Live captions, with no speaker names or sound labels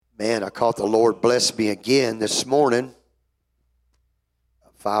Man, I caught the Lord bless me again this morning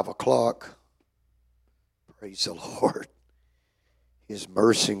at 5 o'clock. Praise the Lord. His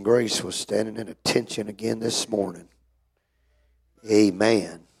mercy and grace was standing in attention again this morning.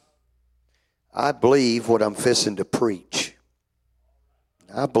 Amen. I believe what I'm fixing to preach.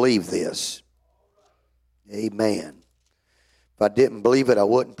 I believe this. Amen. If I didn't believe it, I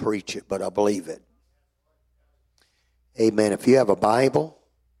wouldn't preach it, but I believe it. Amen. If you have a Bible,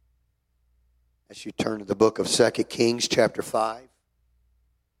 as you turn to the book of 2 Kings chapter 5,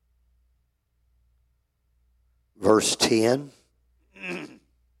 verse 10.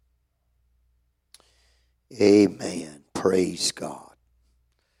 Amen. Praise God.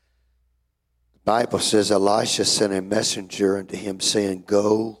 The Bible says Elisha sent a messenger unto him saying,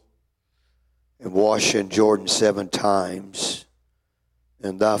 Go and wash in Jordan 7 times,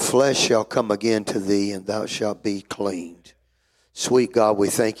 and thy flesh shall come again to thee, and thou shalt be cleaned. Sweet God, we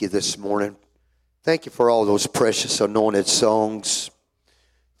thank you this morning. Thank you for all those precious anointed songs.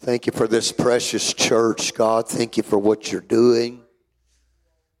 Thank you for this precious church, God. Thank you for what you're doing.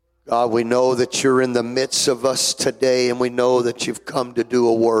 God, we know that you're in the midst of us today, and we know that you've come to do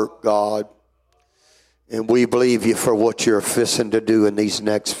a work, God. And we believe you for what you're fixing to do in these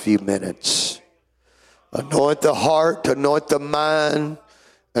next few minutes. Anoint the heart, anoint the mind,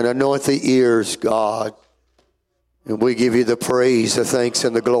 and anoint the ears, God. And we give you the praise, the thanks,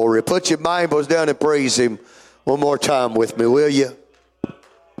 and the glory. Put your Bibles down and praise him one more time with me, will you? Thank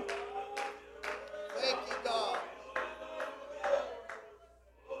you, God.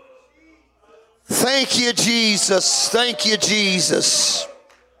 Thank you, Jesus. Thank you, Jesus.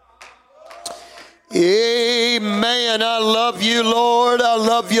 Amen. I love you, Lord. I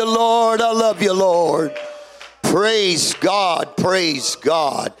love you, Lord. I love you, Lord. Praise God. Praise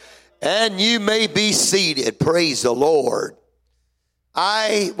God. And you may be seated. Praise the Lord.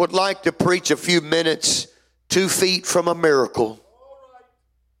 I would like to preach a few minutes, 2 feet from a miracle.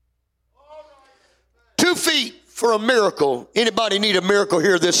 2 feet for a miracle. Anybody need a miracle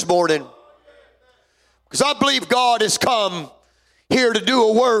here this morning? Because I believe God has come here to do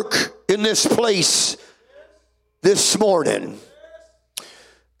a work in this place this morning.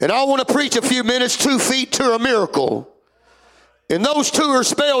 And I want to preach a few minutes, 2 feet to a miracle. And those two are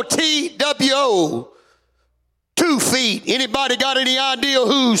spelled T-W-O, 2 feet. Anybody got any idea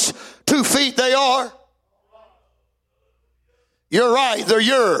whose 2 feet they are? You're right, they're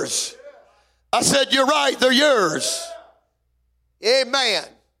yours. I said, you're right, they're yours. Amen.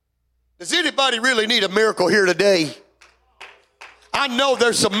 Does anybody really need a miracle here today? I know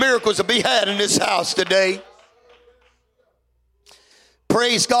there's some miracles to be had in this house today.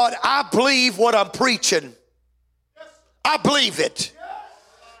 Praise God. I believe what I'm preaching. I believe it.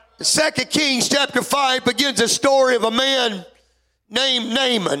 2 Kings chapter 5 begins a story of a man named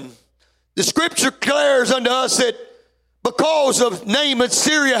Naaman. The scripture declares unto us that because of Naaman,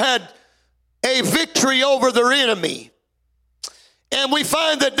 Syria had a victory over their enemy. And we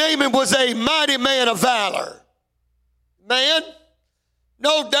find that Naaman was a mighty man of valor. Man,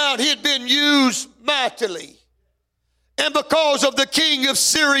 no doubt he had been used mightily. And because of the king of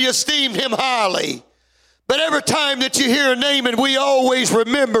Syria esteemed him highly. But every time that you hear Naaman, we always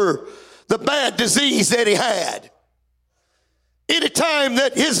remember the bad disease that he had. Anytime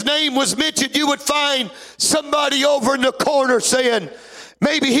that his name was mentioned, you would find somebody over in the corner saying,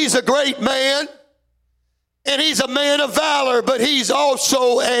 maybe he's a great man, and he's a man of valor, but he's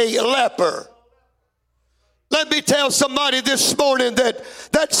also a leper. Let me tell somebody this morning that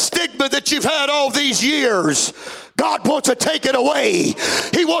that stigma that you've had all these years, God wants to take it away.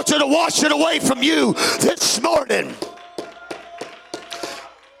 He wants to wash it away from you this morning.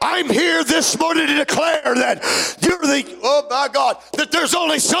 I'm here this morning to declare that oh my God, that there's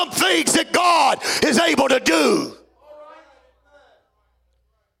only some things that God is able to do.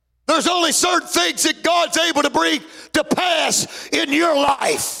 There's only certain things that God's able to bring to pass in your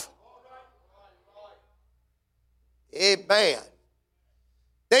life. Amen.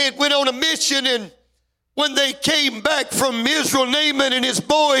 They had went on a mission, and when they came back from Israel, Naaman and his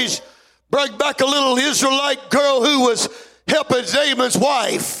boys brought back a little Israelite girl who was helping Naaman's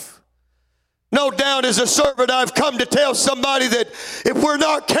wife. No doubt as a servant, I've come to tell somebody that if we're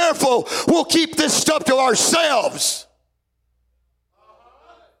not careful, we'll keep this stuff to ourselves.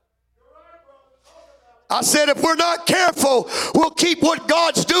 I said, if we're not careful, we'll keep what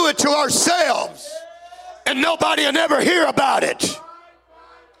God's doing to ourselves. And nobody will ever hear about it.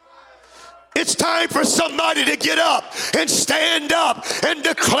 It's time for somebody to get up and stand up and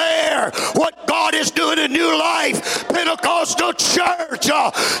declare what God is doing in your life. Pentecostal church,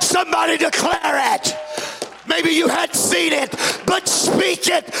 somebody declare it. Maybe you hadn't seen it, but speak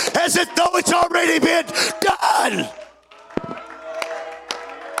it as if though it's already been done.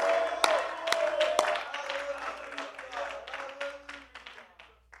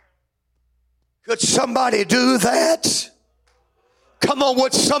 Could somebody do that? Come on,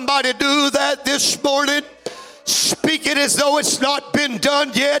 would somebody do that this morning? Speak it as though it's not been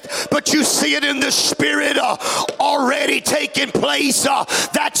done yet, but you see it in the spirit already taking place.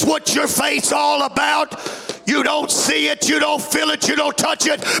 That's what your faith's all about. You don't see it, you don't feel it, you don't touch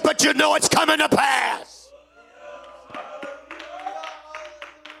it, but you know it's coming to pass.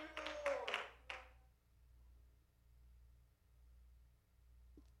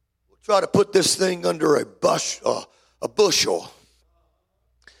 We'll try to put this thing under a bushel.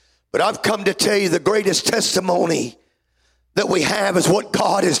 But I've come to tell you the greatest testimony that we have is what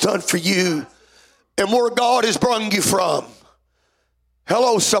God has done for you and where God has brought you from.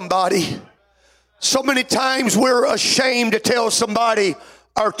 Hello, somebody. So many times we're ashamed to tell somebody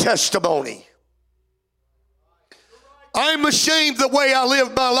our testimony. I'm ashamed the way I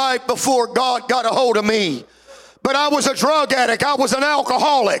lived my life before God got a hold of me. But I was a drug addict. I was an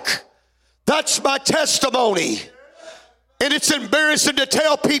alcoholic. That's my testimony. And it's embarrassing to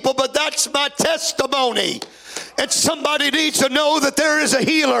tell people, but that's my testimony. And somebody needs to know that there is a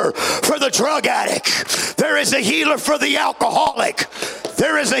healer for the drug addict. There is a healer for the alcoholic.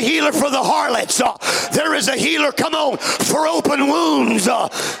 There is a healer for the harlots. There is a healer, come on, for open wounds.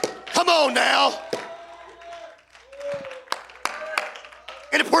 Come on now.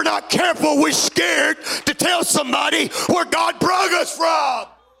 And if we're not careful, we're scared to tell somebody where God brought us from.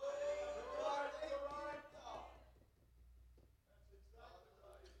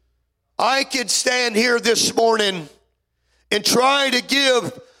 I could stand here this morning and try to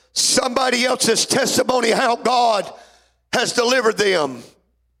give somebody else's testimony how God has delivered them.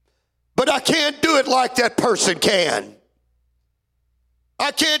 But I can't do it like that person can. I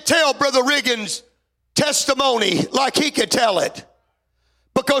can't tell Brother Riggins' testimony like he can tell it.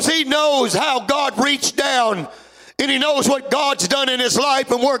 Because he knows how God reached down and he knows what God's done in his life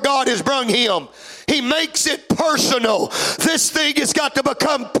and where God has brought him. He makes it personal. This thing has got to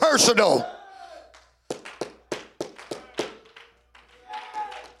become personal.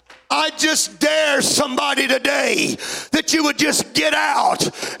 I just dare somebody today that you would just get out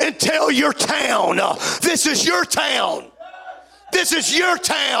and tell your town, this is your town. This is your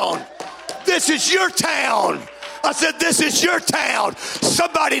town. This is your town. I said, this is your town.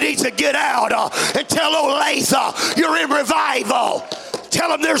 Somebody needs to get out and tell Olathe you're in revival. Tell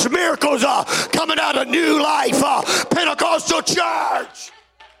them there's miracles coming out of New Life Pentecostal Church.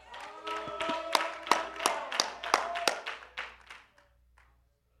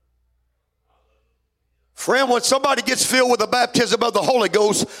 Friend, when somebody gets filled with the baptism of the Holy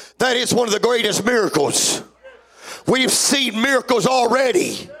Ghost, that is one of the greatest miracles. We've seen miracles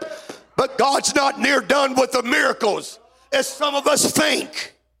already. But God's not near done with the miracles as some of us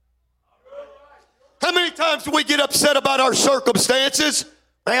think. How many times do we get upset about our circumstances?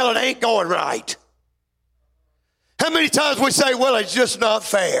 Well, it ain't going right. How many times we say, well, it's just not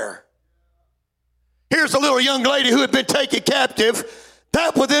fair. Here's a little young lady who had been taken captive.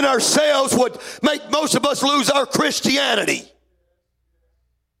 That within ourselves would make most of us lose our Christianity.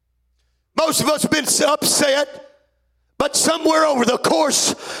 Most of us have been upset. But somewhere over the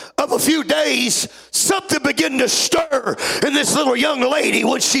course of a few days, something began to stir in this little young lady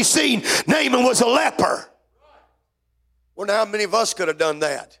when she seen Naaman was a leper. Well, now how many of us could have done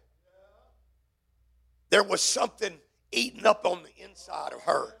that? There was something eating up on the inside of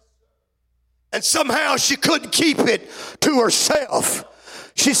her. And somehow she couldn't keep it to herself.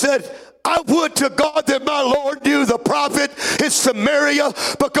 She said, I would to God that my Lord knew the prophet in Samaria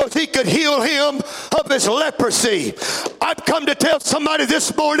because he could heal him of his leprosy. I've come to tell somebody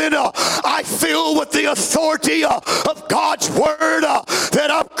this morning, I feel with the authority of God's word that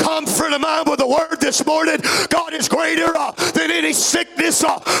I've come for the mind with the word this morning. God is greater than any sickness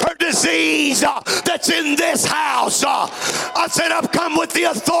or disease that's in this house. I said I've come with the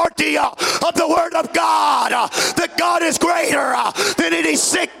authority of the word of God, that God is greater than any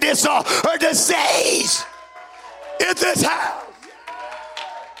sickness or disease in this house.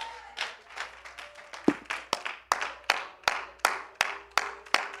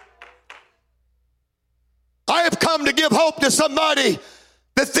 I have come to give hope to somebody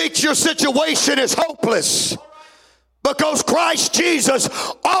that thinks your situation is hopeless. Because Christ Jesus,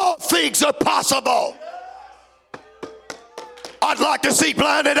 all things are possible. I'd like to see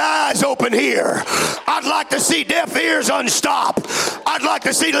blinded eyes open here. I'd like to see deaf ears unstopped. I'd like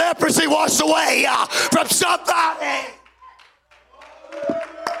to see leprosy washed away from somebody.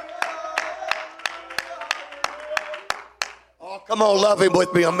 Come on, love him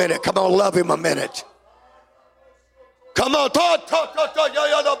with me a minute. Come on, love him a minute. Come on.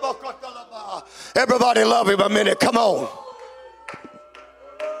 Everybody love him a minute. Come on.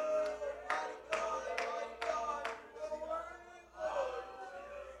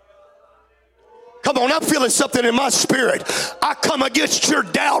 Come on, I'm feeling something in my spirit. I come against your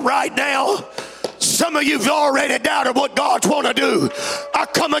doubt right now. Some of you've already doubted what God's want to do. I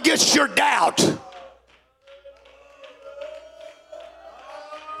come against your doubt.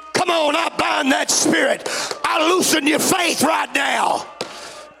 Come on, I bind that spirit. I loosen your faith right now.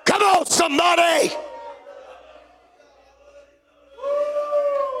 Come on, somebody.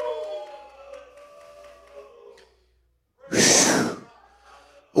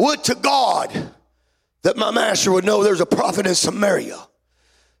 Would to God that my master would know there's a prophet in Samaria.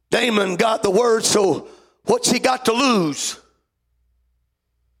 Naaman got the word, so what's he got to lose?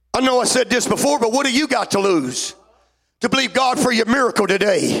 I know I said this before, but what do you got to lose? To believe God for your miracle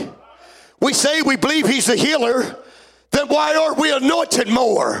today. We say we believe he's the healer, then why aren't we anointed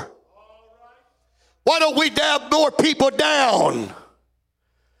more? Why don't we dab more people down?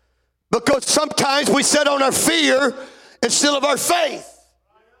 Because sometimes we sit on our fear instead of our faith.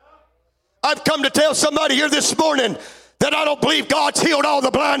 I've come to tell somebody here this morning that I don't believe God's healed all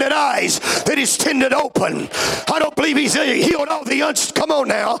the blinded eyes that he's tended open. I don't believe he's healed all the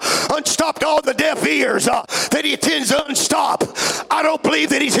unstopped all the deaf ears that he intends to unstop. I don't believe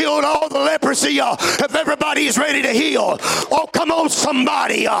that he's healed all the leprosy if everybody is ready to heal. Oh, come on,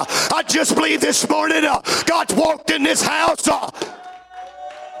 somebody. I just believe this morning God's walked in this house. Come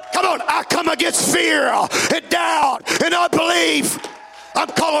on, I come against fear and doubt and unbelief. I'm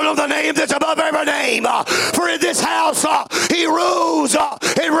calling on the name that's above every name. For in this house, he rules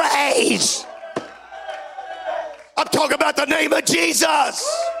and reigns. I'm talking about the name of Jesus.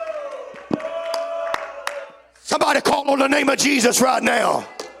 Somebody call on the name of Jesus right now.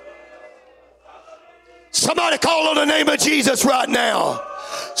 Somebody call on the name of Jesus right now.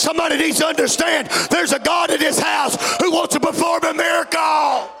 Somebody needs to understand there's a God in this house who wants to perform a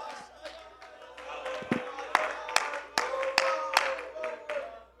miracle.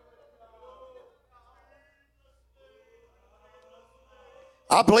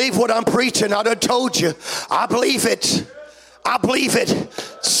 I believe what I'm preaching. I done told you. I believe it. I believe it.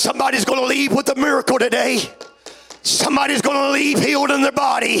 Somebody's going to leave with a miracle today. Somebody's going to leave healed in their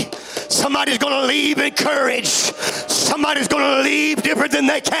body. Somebody's going to leave encouraged. Somebody's going to leave different than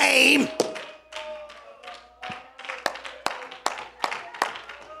they came.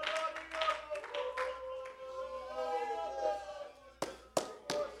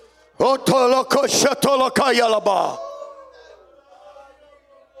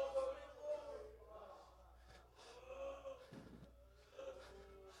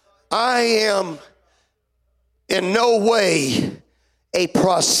 I am in no way a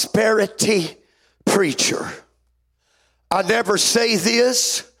prosperity preacher. I never say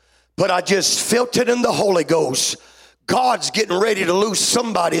this, but I just felt it in the Holy Ghost. God's getting ready to lose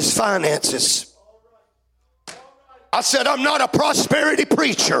somebody's finances. I said, I'm not a prosperity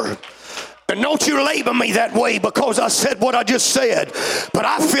preacher. And don't you label me that way because I said what I just said. But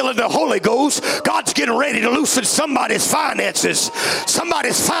I feel in the Holy Ghost, God's getting ready to loosen somebody's finances.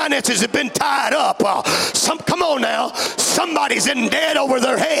 Somebody's finances have been tied up. Come on now. Somebody's in debt over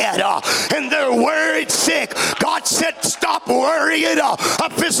their head and they're worried sick. God said, stop worrying.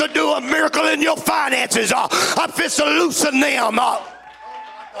 I'm fixing to do a miracle in your finances. I'm fixing to loosen them.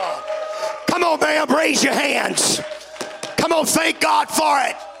 Come on, ma'am, raise your hands. Come on, thank God for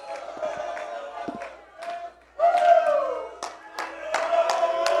it.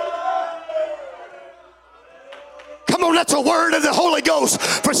 Come on, that's a word of the Holy Ghost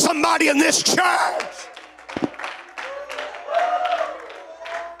for somebody in this church.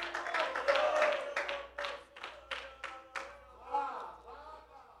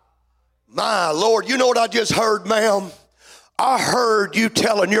 My Lord, you know what I just heard, ma'am? I heard you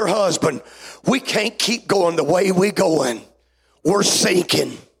telling your husband, we can't keep going the way we're going. We're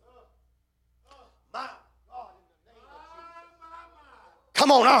sinking.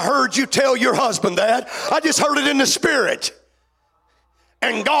 Come on, I heard you tell your husband that. I just heard it in the spirit.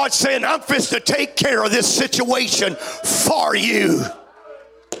 And God saying, I'm fixing to take care of this situation for you.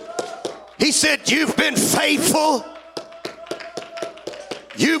 He said, you've been faithful.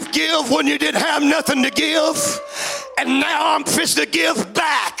 You've give when you didn't have nothing to give. And now I'm fixing to give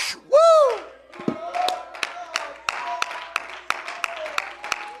back. Woo!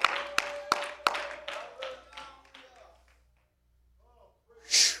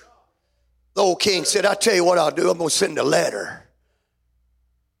 The old king said, I tell you what I'll do. I'm going to send a letter.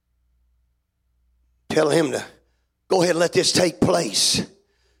 Tell him to go ahead and let this take place.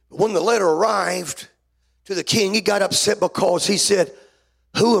 When the letter arrived to the king, he got upset because he said,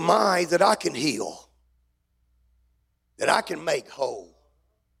 who am I that I can heal, that I can make whole?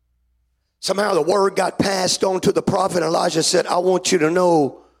 Somehow the word got passed on to the prophet. Elijah said, I want you to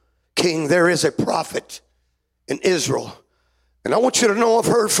know, king, there is a prophet in Israel. And I want you to know I've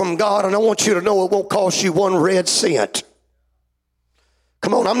heard from God, and I want you to know it won't cost you one red cent.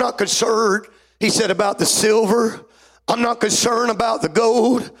 Come on, I'm not concerned, he said, about the silver. I'm not concerned about the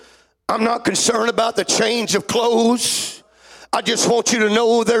gold. I'm not concerned about the change of clothes. I just want you to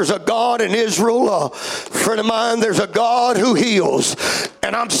know there's a God in Israel. A friend of mine, there's a God who heals.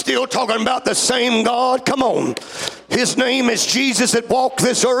 And I'm still talking about the same God. Come on. His name is Jesus that walked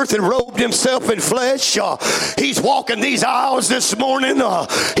this earth and robed himself in flesh. He's walking these aisles this morning.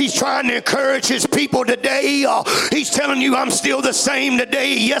 He's trying to encourage his people today. He's telling you I'm still the same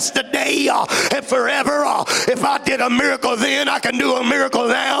today, yesterday, and forever. If I did a miracle then, I can do a miracle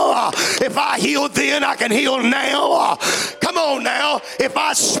now. If I healed then, I can heal now. Come on now. If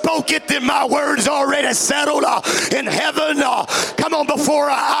I spoke it, then my word's already settled in heaven. Come on, before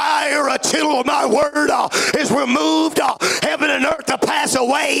an eye or a tittle of my word is removed, heaven and earth to pass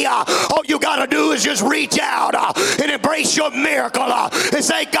away. All you got to do is just reach out and embrace your miracle and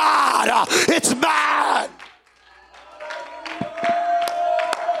say, God, it's mine.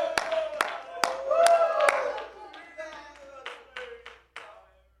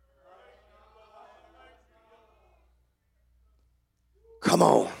 Come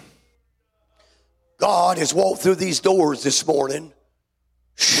on. God has walked through these doors this morning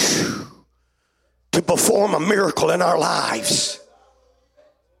to perform a miracle in our lives.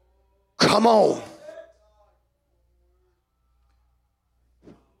 Come on.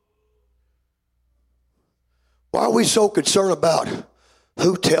 Why are we so concerned about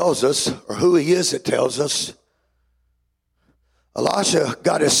who tells us or who he is that tells us? Elisha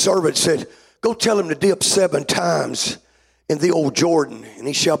got his servant, said, go tell him to dip 7 times in the old Jordan and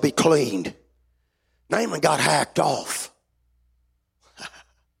he shall be cleaned. Naaman got hacked off.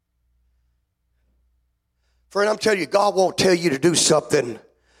 Friend, I'm telling you, God won't tell you to do something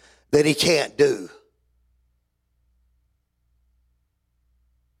that he can't do.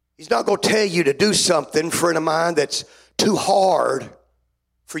 He's not going to tell you to do something, friend of mine, that's too hard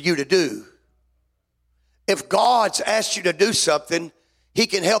for you to do. If God's asked you to do something, he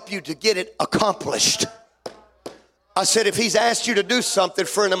can help you to get it accomplished. I said, if he's asked you to do something,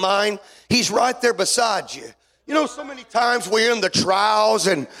 friend of mine, he's right there beside you. You know, so many times we're in the trials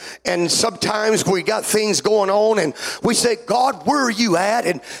and sometimes we got things going on and we say, God, where are you at?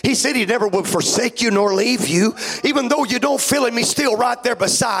 And he said he never would forsake you nor leave you. Even though you don't feel him, he's still right there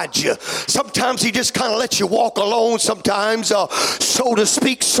beside you. Sometimes he just kind of lets you walk alone sometimes, so to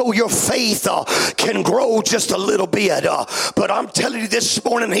speak, so your faith can grow just a little bit. But I'm telling you this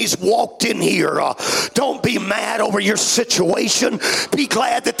morning, he's walked in here. Don't be mad over your situation. Be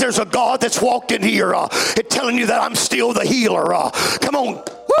glad that there's a God that's walked in here and telling you that I'm still the healer. Come on.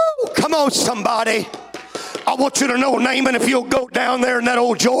 Woo! Come on, somebody. I want you to know, Naaman, if you'll go down there in that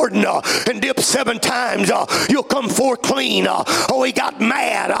old Jordan and dip 7 times, you'll come forth clean. Oh, he got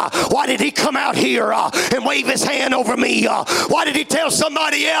mad. Why did he come out here and wave his hand over me? Why did he tell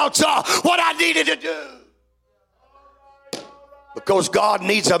somebody else what I needed to do? Because God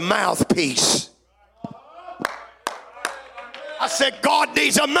needs a mouthpiece. I said, God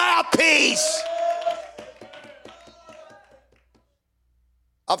needs a mouthpiece.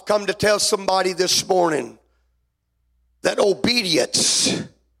 I've come to tell somebody this morning that obedience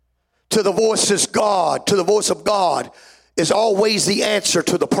to the voice of God is always the answer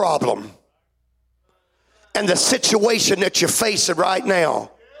to the problem and the situation that you're facing right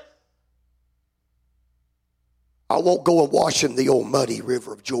now. I won't go and wash in the old muddy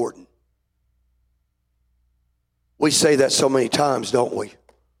river of Jordan. We say that so many times, don't we?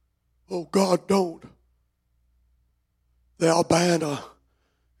 Oh, God, don't. The Albana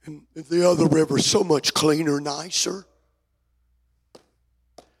and the other river is so much cleaner, nicer.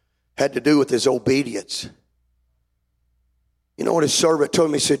 Had to do with his obedience. You know what his servant told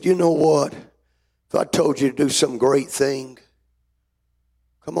me? He said, you know what? If I told you to do some great thing,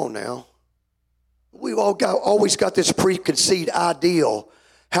 come on now. We've always got this preconceived ideal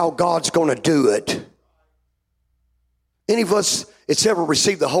how God's going to do it. Any of us that's ever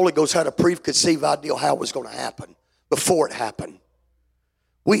received the Holy Ghost had a preconceived ideal how it was going to happen before it happened.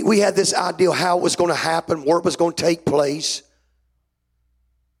 We had this ideal how it was going to happen, where it was going to take place.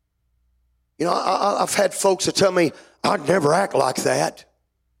 You know, I've had folks that tell me, I'd never act like that.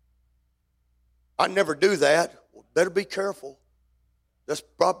 I'd never do that. Well, better be careful. That's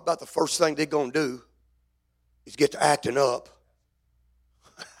probably about the first thing they're going to do. is get to acting up.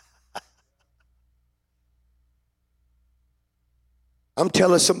 I'm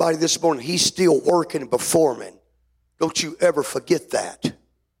telling somebody this morning, he's still working and performing. Don't you ever forget that.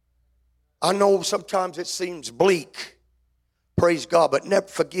 I know sometimes it seems bleak, praise God, but never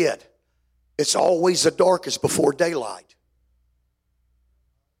forget, it's always the darkest before daylight.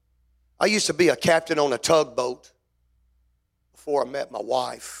 I used to be a captain on a tugboat before I met my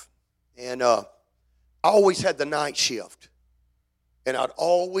wife. And I always had the night shift. And I'd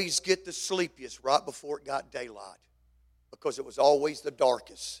always get the sleepiest right before it got daylight, because it was always the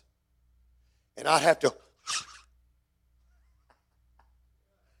darkest. And I'd have to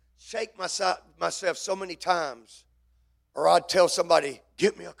shake myself so many times, or I'd tell somebody,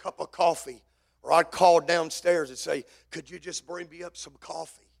 get me a cup of coffee, or I'd call downstairs and say, could you just bring me up some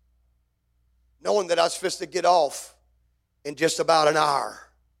coffee? Knowing that I was supposed to get off in just about an hour.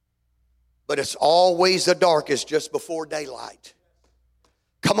 But it's always the darkest just before daylight.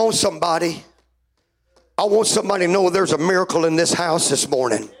 Come on, somebody. I want somebody to know there's a miracle in this house this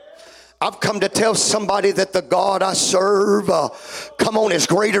morning. I've come to tell somebody that the God I serve, come on, is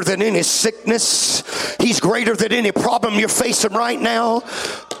greater than any sickness. He's greater than any problem you're facing right now.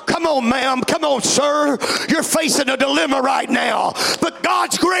 Come on, ma'am. Come on, sir. You're facing a dilemma right now. But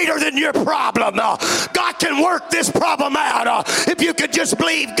God's greater than your problem. God can work this problem out if you could just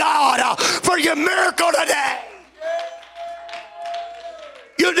believe God for your miracle today.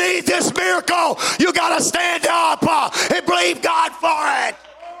 You need this miracle. You got to stand up and believe God for it.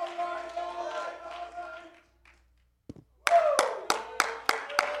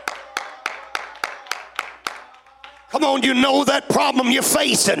 Come on, you know that problem you're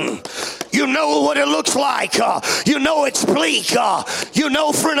facing. You know what it looks like. You know it's bleak. You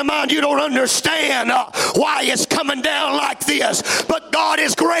know, friend of mine, you don't understand why it's coming down like this. But God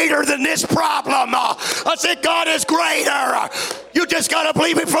is greater than this problem. I said God is greater. You just got to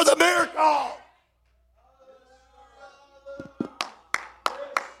believe it for the miracle.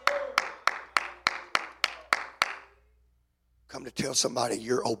 Come to tell somebody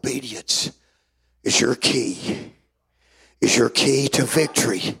your obedience is your key. Is your key to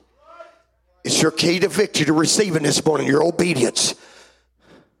victory. It's your key to victory to receiving this morning, your obedience.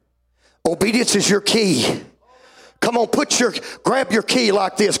 Obedience is your key. Come on, grab your key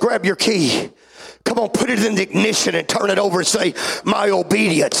like this. Grab your key. Come on, put it in the ignition and turn it over and say, my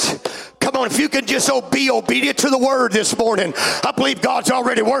obedience. Come on, if you can just be obedient to the word this morning, I believe God's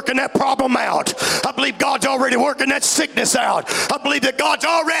already working that problem out. I believe God's already working that sickness out. I believe that God's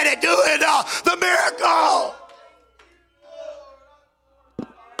already doing the miracle.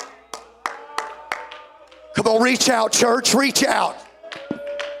 Come on, reach out, church. Reach out.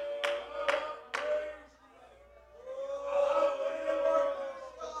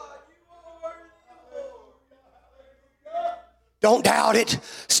 Don't doubt it.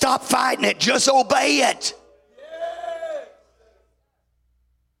 Stop fighting it. Just obey it.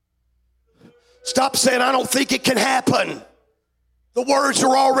 Stop saying, I don't think it can happen. The words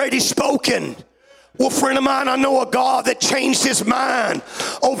are already spoken. Well, friend of mine, I know a God that changed his mind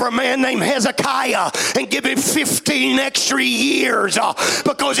over a man named Hezekiah and gave him 15 extra years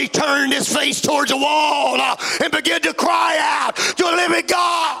because he turned his face towards the wall and began to cry out to a living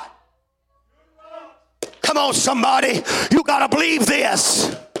God. Come on, somebody. You got to believe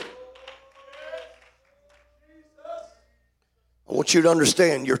this. I want you to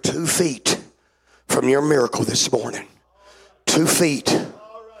understand you're 2 feet from your miracle this morning. 2 feet.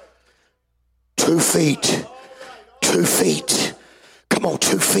 2 feet. 2 feet. Come on,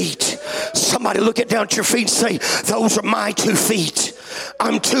 2 feet. Somebody look it down at your feet and say, those are my 2 feet.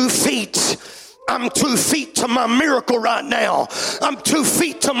 I'm 2 feet. I'm 2 feet to my miracle right now. I'm 2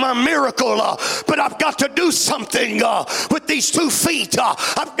 feet to my miracle. But I've got to do something with these 2 feet.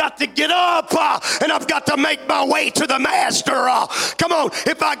 I've got to get up and I've got to make my way to the master. Come on,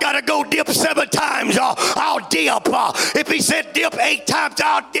 if I got to go dip 7 times, I'll dip. If he said dip 8 times,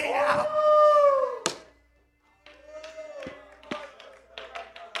 I'll dip.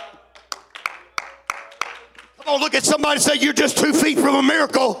 Come on, look at somebody and say, you're just 2 feet from a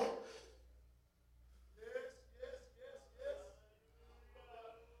miracle.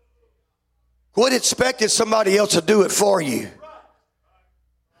 Quit expecting somebody else to do it for you.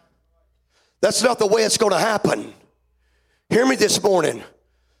 That's not the way it's going to happen. Hear me this morning.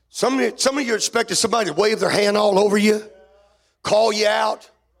 Some of you are expecting somebody to wave their hand all over you, call you out.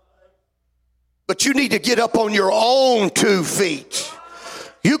 But you need to get up on your own 2 feet.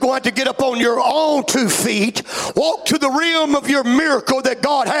 You going to have to get up on your own 2 feet, walk to the rim of your miracle that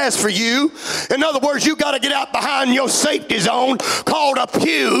God has for you. In other words, you got to get out behind your safety zone called a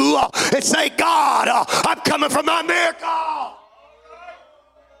pew and say, God, I'm coming for my miracle.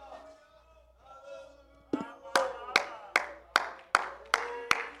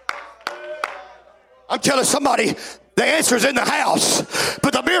 I'm telling somebody, the answer's in the house,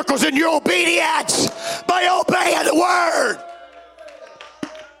 but the miracle's in your obedience by obeying the word.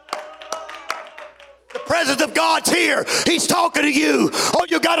 The presence of God's here. He's talking to you. All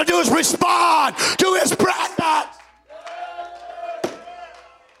you got to do is respond to his presence.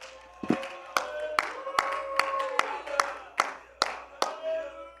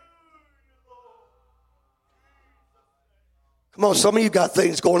 Come on, some of you got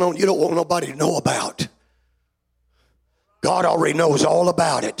things going on you don't want nobody to know about. God already knows all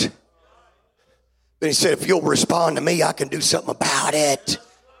about it. But he said, if you'll respond to me, I can do something about it.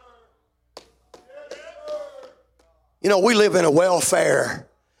 You know, we live in a welfare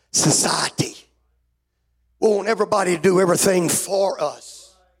society. We want everybody to do everything for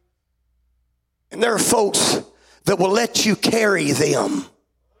us. And there are folks that will let you carry them.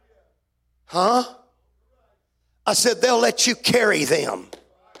 Huh? I said, they'll let you carry them.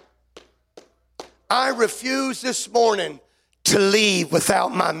 I refuse this morning to leave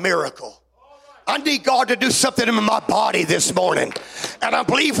without my miracle. I need God to do something in my body this morning. And I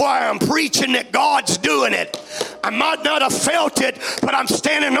believe while I'm preaching that God's doing it. I might not have felt it, but I'm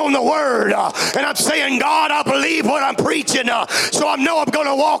standing on the word. And I'm saying, God, I believe what I'm preaching. So I know I'm going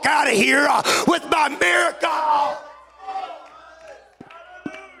to walk out of here with my miracle.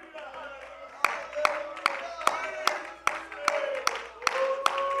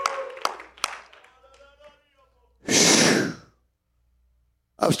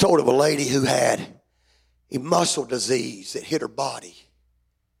 I was told of a lady who had a muscle disease that hit her body.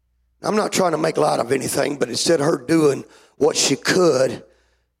 I'm not trying to make light of anything, but instead of her doing what she could,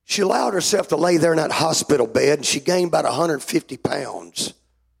 she allowed herself to lay there in that hospital bed, and she gained about 150 pounds.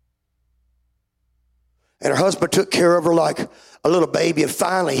 And her husband took care of her like a little baby, and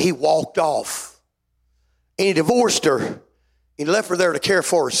finally he walked off. And he divorced her. He left her there to care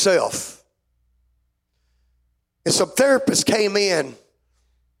for herself. And some therapists came in,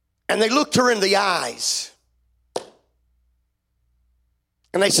 and they looked her in the eyes.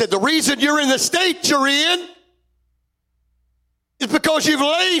 And they said, the reason you're in the state you're in is because you've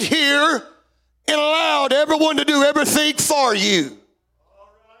laid here and allowed everyone to do everything for you.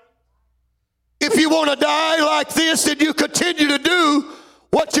 If you want to die like this, then you continue to do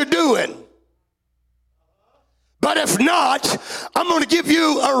what you're doing. But if not, I'm going to give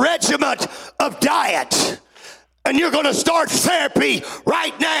you a regimen of diet. And you're going to start therapy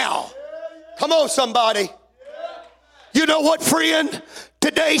right now. Come on, somebody. You know what, friend?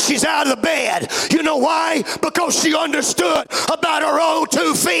 Today she's out of the bed. You know why? Because she understood about her own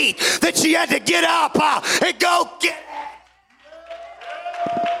 2 feet that she had to get up and go get it.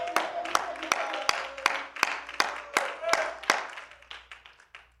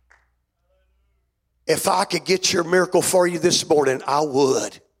 If I could get your miracle for you this morning, I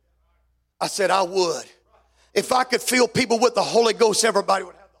would. I said I would. If I could fill people with the Holy Ghost, everybody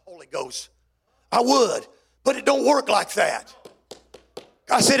would have the Holy Ghost. I would. But it don't work like that.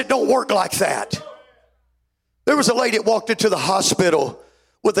 I said it don't work like that. There was a lady that walked into the hospital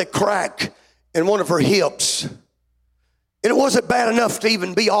with a crack in one of her hips. And it wasn't bad enough to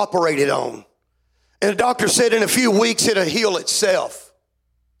even be operated on. And the doctor said in a few weeks it'll heal itself.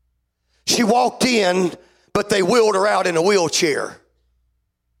 She walked in, but they wheeled her out in a wheelchair.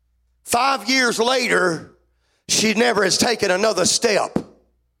 5 years later, she never has taken another step.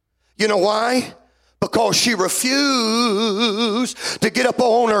 You know why? Because she refused to get up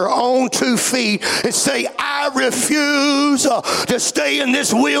on her own 2 feet and say, I refuse to stay in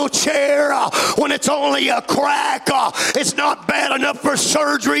this wheelchair when it's only a crack. It's not bad enough for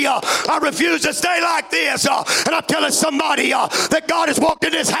surgery. I refuse to stay like this. And I'm telling somebody that God has walked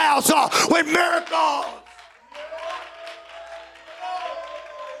in this house with miracles.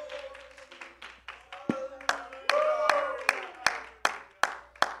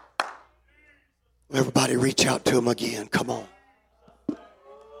 Everybody reach out to him again. Come on.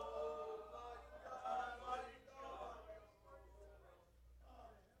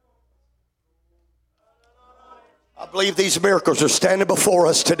 I believe these miracles are standing before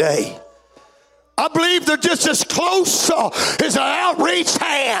us today. I believe they're just as close as an outreached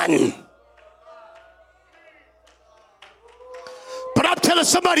hand. But I'm telling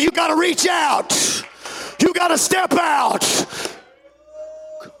somebody, you got to reach out. You got to step out.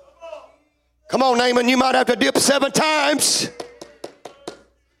 Come on, Naaman, you might have to dip 7 times.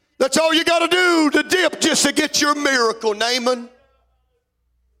 That's all you got to do to dip just to get your miracle, Naaman.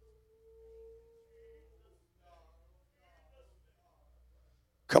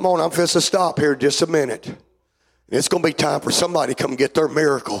 Come on, I'm fixing to stop here just a minute. It's going to be time for somebody to come get their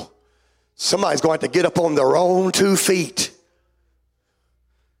miracle. Somebody's going to have to get up on their own 2 feet.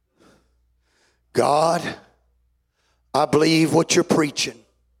 God, I believe what you're preaching.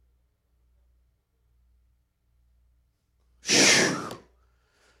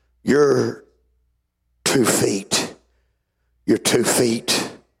 You're 2 feet. You're 2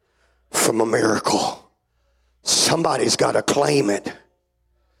 feet from a miracle. Somebody's got to claim it.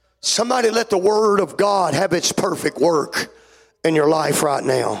 Somebody let the word of God have its perfect work in your life right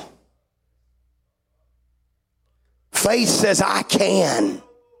now. Faith says, I can.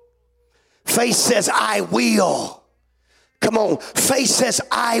 Faith says, I will. Come on. Faith says,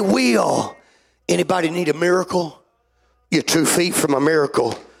 I will. Anybody need a miracle? You're 2 feet from a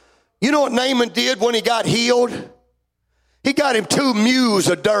miracle. You know what Naaman did when he got healed? He got him 2 mules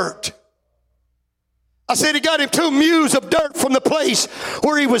of dirt. I said he got him 2 mules of dirt from the place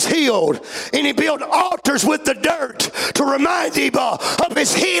where he was healed. And he built altars with the dirt to remind people of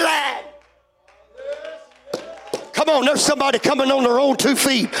his healing. Come on, there's somebody coming on their own 2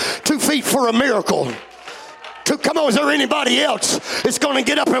 feet. 2 feet for a miracle. Come on, is there anybody else that's going to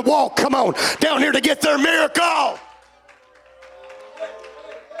get up and walk? Come on, down here to get their miracle.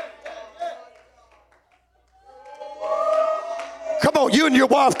 Come on, you and your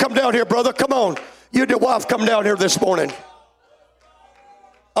wife come down here, brother. Come on. You and your wife come down here this morning.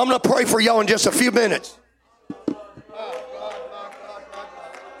 I'm going to pray for y'all in just a few minutes.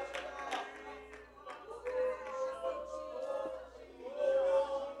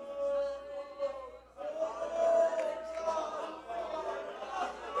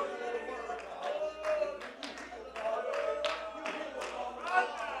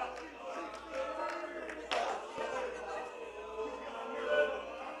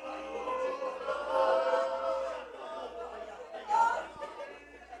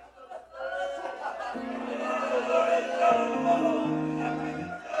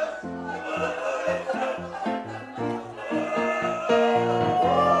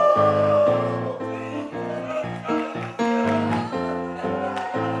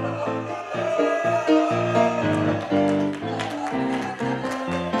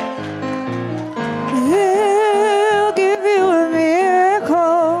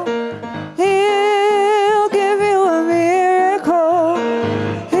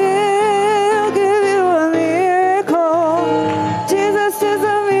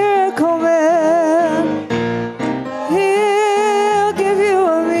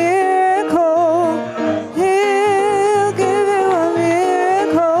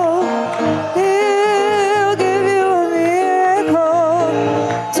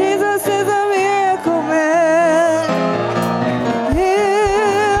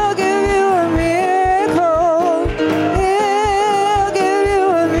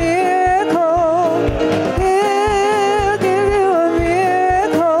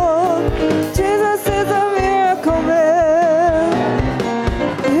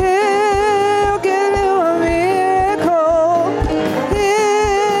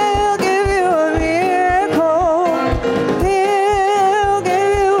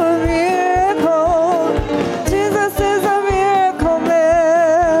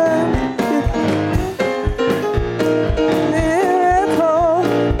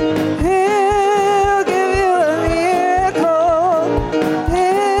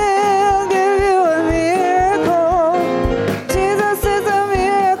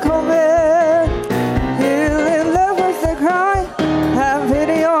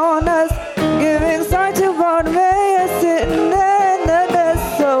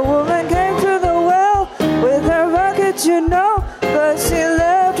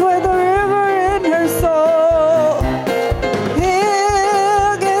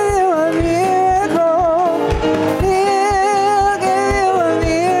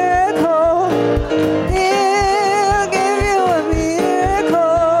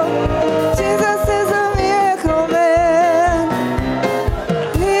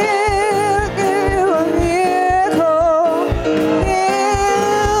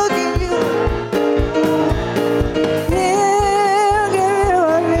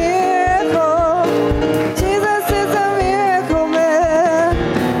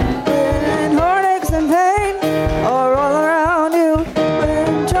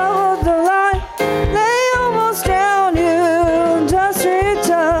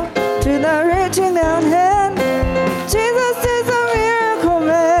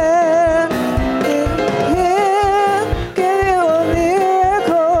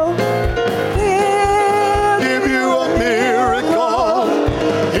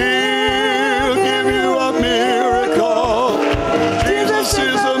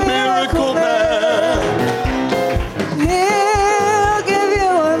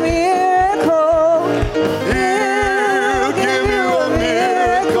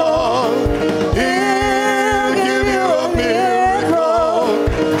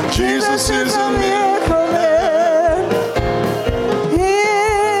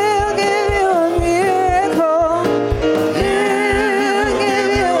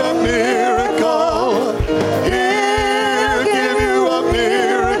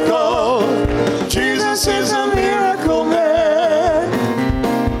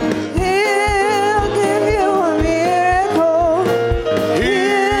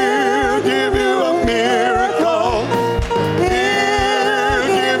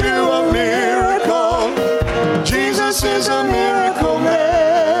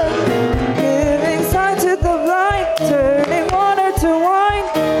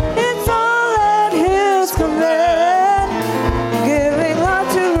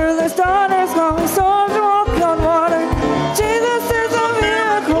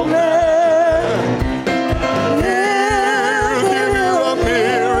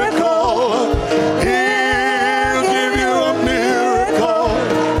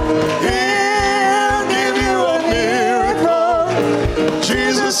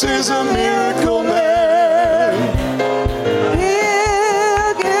 Jesus is a miracle man.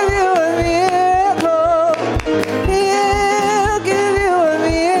 He'll give you a miracle. He'll give you a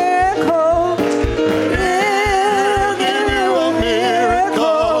miracle. He'll give you a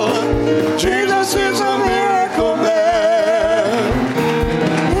miracle. Jesus is a miracle man.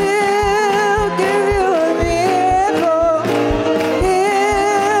 He'll give you a miracle.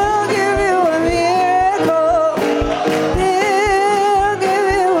 He'll give you a miracle. He'll give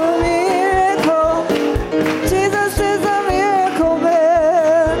you a miracle. Jesus is a miracle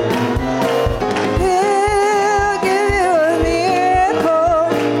man. He'll give you a miracle.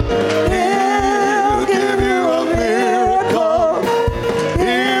 He'll give you a miracle.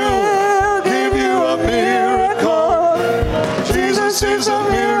 He'll give you a miracle. Jesus is a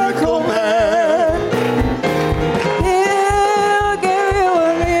miracle man. He'll give you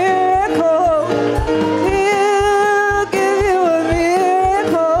a miracle. He'll give you a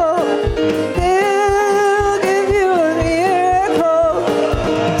miracle. He'll give you a miracle.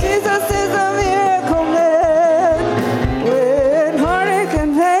 Jesus is a miracle man. When heartache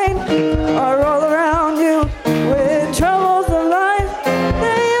and pain are all around you, when troubles of life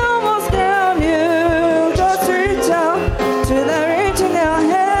they almost drown you, just reach out to that reaching out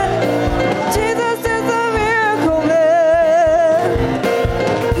hand. Jesus is a miracle man.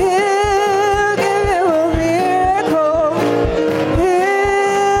 He'll give you a miracle.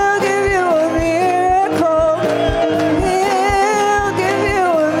 He'll give you a miracle. He'll give you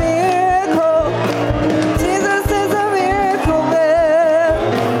a miracle. Jesus is a miracle man.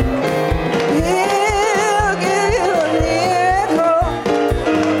 He'll give you a miracle.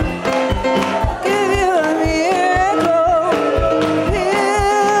 Give you a miracle.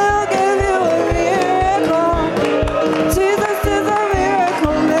 He'll give you a miracle. Jesus is a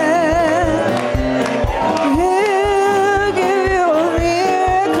miracle man. He'll give you a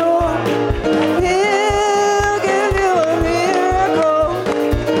miracle. He'll give you a miracle.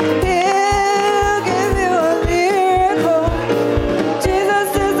 He'll give you a miracle. Jesus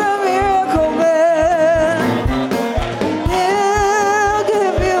is a miracle man. He'll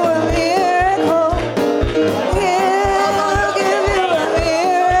give you a miracle. He'll give you a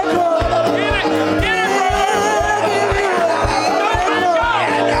miracle.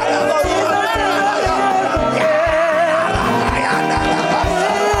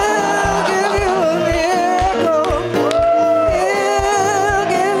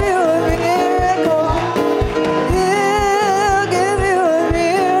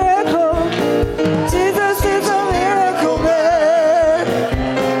 Jesus is a miracle man.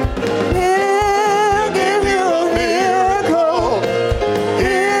 He'll give you a miracle.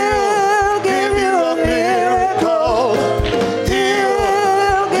 He'll give you a miracle.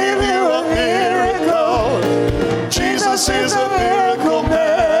 He'll give you a miracle. Jesus is a miracle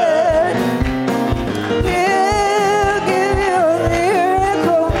man. He'll give you a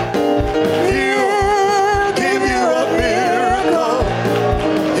miracle. He'll give you a miracle.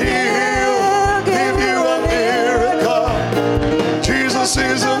 He'll give you a miracle. Jesus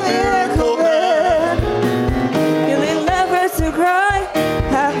is a miracle man. Giving lepers to cry,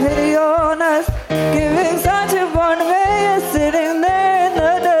 have pity on us. Giving sight to Bartimaeus, sitting there in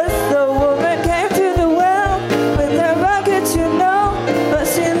the dust. The woman came to the well with her bucket, you know, but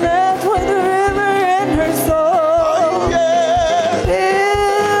she left with the river in her soul. Yeah.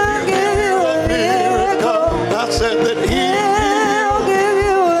 He'll give you a miracle. I said that He'll give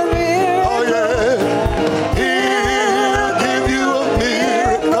you a miracle. oh yeah, he'll give you a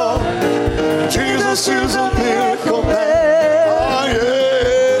miracle. Jesus is a miracle man. Oh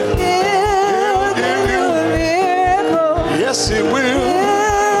yeah, He'll give you a miracle. yes he will.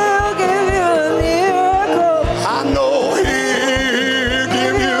 He'll give you a miracle. I know he'll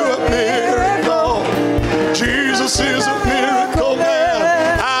give you a miracle. Jesus is a miracle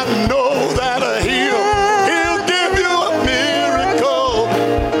man. I know that he'll give you a miracle.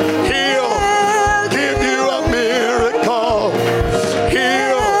 He'll give you a miracle.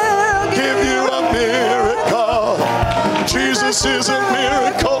 He'll give you a miracle. Jesus is a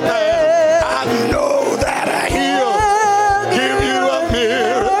miracle man. I know that he'll give you a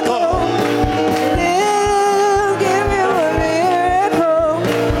miracle. He'll give you a miracle.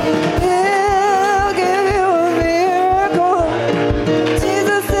 He'll give you a miracle.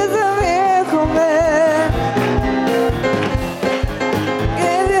 Jesus is a miracle man.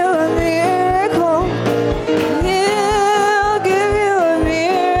 Give you a miracle. He'll give you a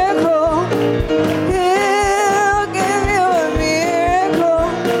miracle. He'll give you a miracle.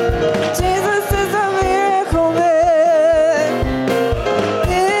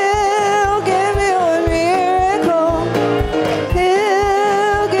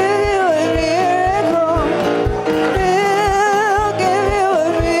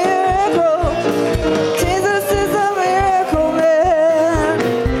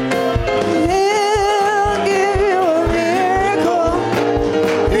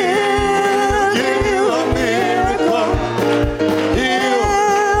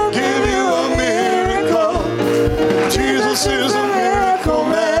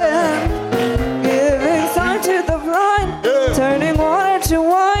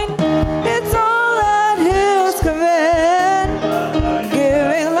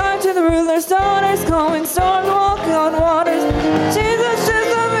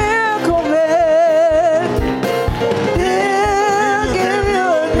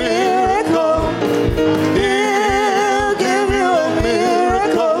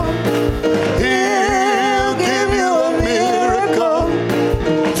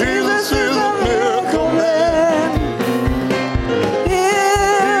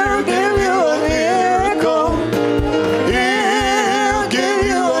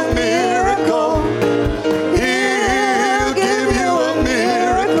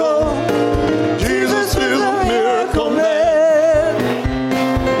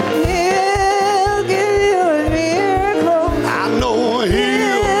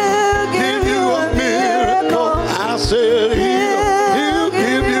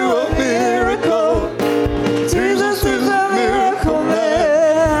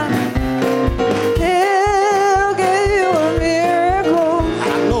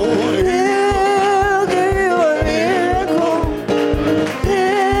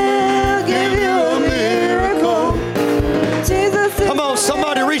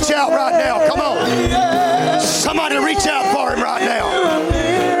 out right now. Come on. Somebody reach out for him right now.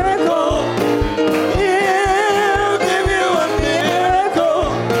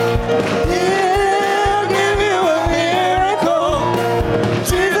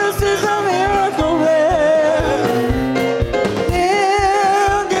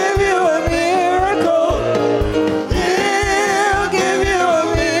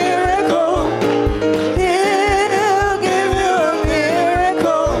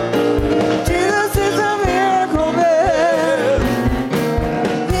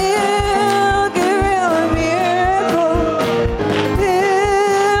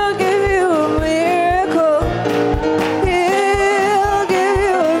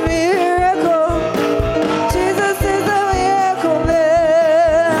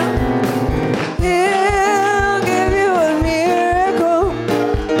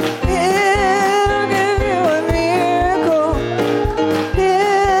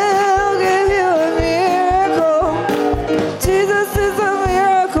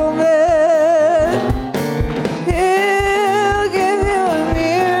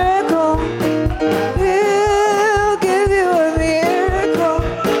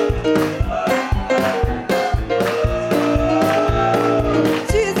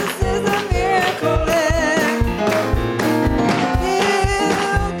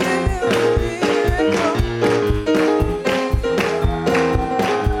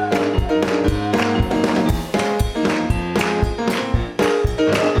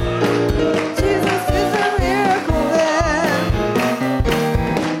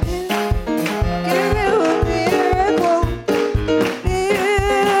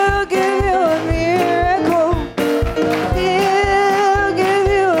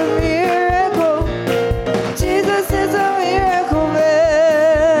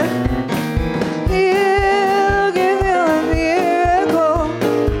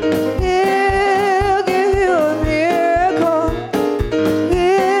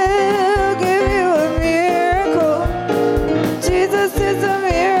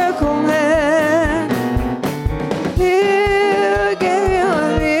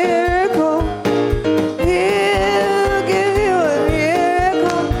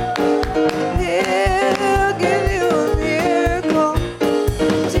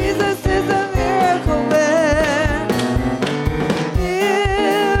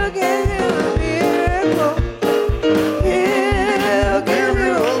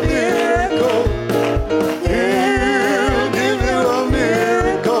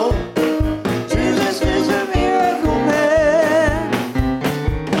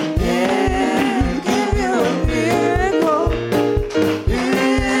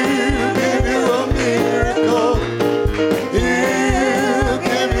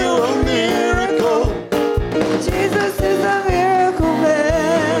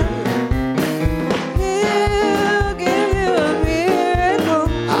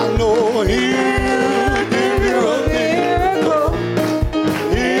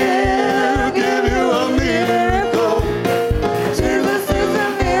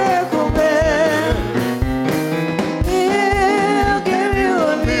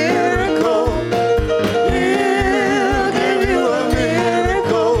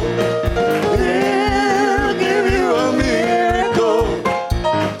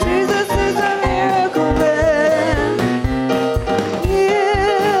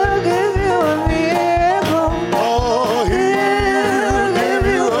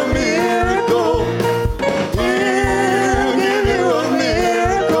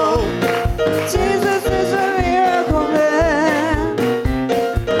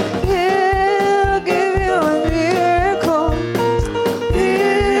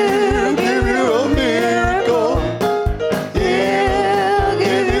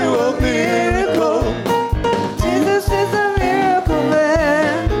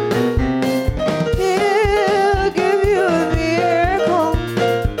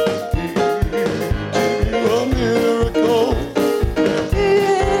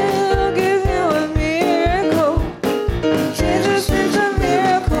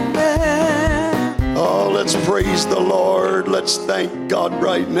 Praise the Lord. Let's thank God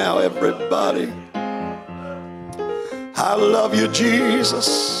right now, everybody. I love you,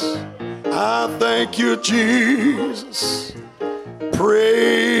 Jesus. I thank you, Jesus.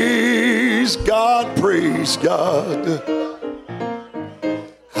 Praise God, praise God.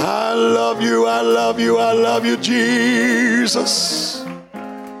 I love you, I love you, I love you, Jesus.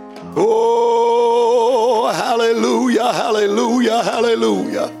 Oh, hallelujah, hallelujah,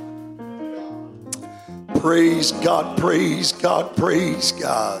 hallelujah. Praise God, praise God, praise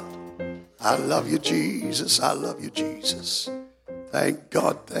God. I love you, Jesus. I love you, Jesus. Thank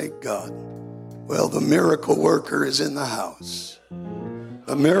God, thank God. Well, the miracle worker is in the house.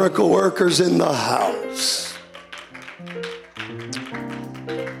 The miracle worker's in the house.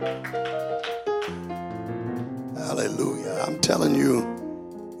 Hallelujah. I'm telling you,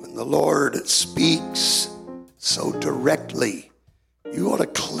 when the Lord speaks so directly, you ought to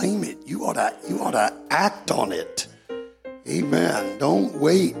claim it. You ought to act on it. Amen. Don't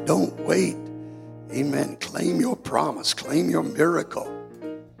wait. Amen. Claim your promise. Claim your miracle.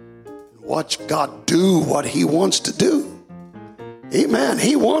 Watch God do what he wants to do. Amen.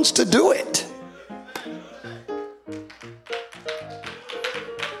 He wants to do it.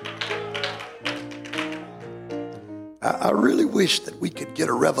 I really wish that we could get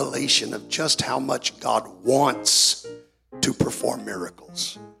a revelation of just how much God wants to perform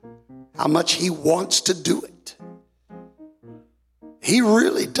miracles. How much he wants to do it. He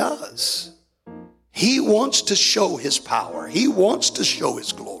really does. He wants to show his power. He wants to show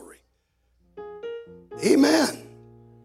his glory. Amen.